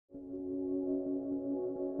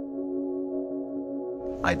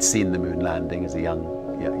I'd seen the moon landing as a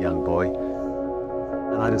young boy,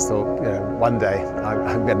 and I just thought, you know, one day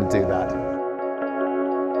I'm going to do that.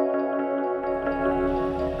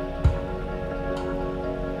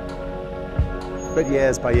 But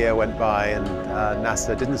years by year went by, and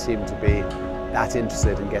NASA didn't seem to be that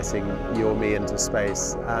interested in getting you or me into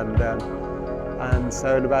space. And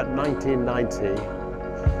so in about 1990,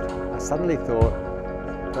 I suddenly thought,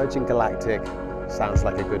 Virgin Galactic sounds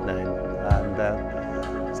like a good name.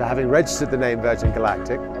 And so having registered the name Virgin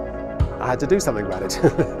Galactic, I had to do something about it.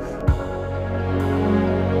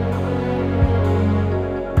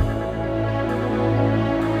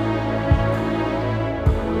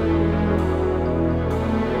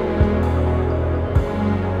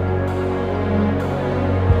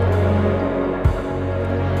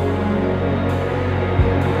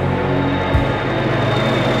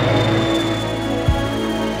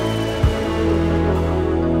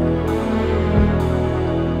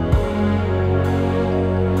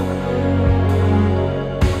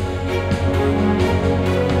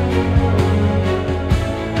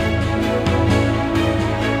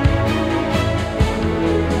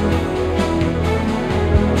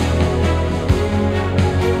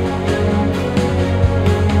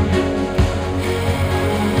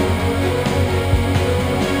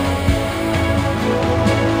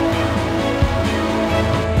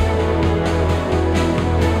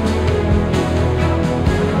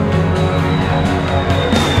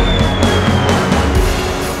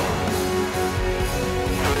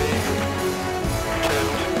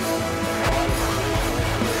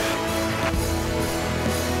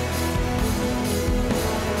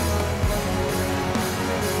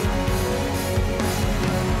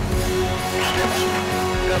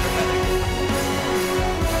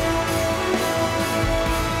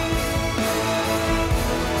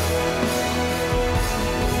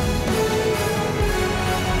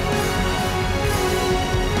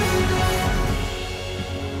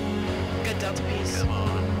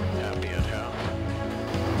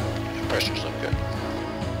 Pressures look good.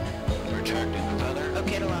 Retracting the feather.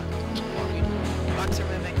 Okay to lock. Locks are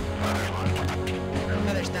moving.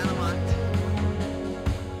 Feathers down and locked.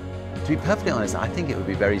 To be perfectly honest, I think it would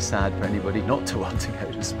be very sad for anybody not to want to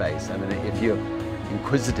go to space. I mean, if you're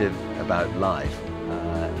inquisitive about life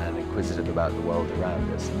and inquisitive about the world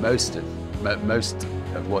around us, most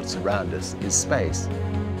of what's around us is space.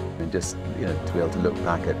 And just, you know, to be able to look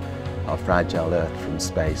back at our fragile Earth from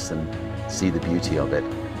space and see the beauty of it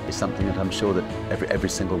is something that I'm sure that every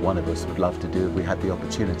single one of us would love to do if we had the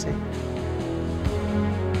opportunity.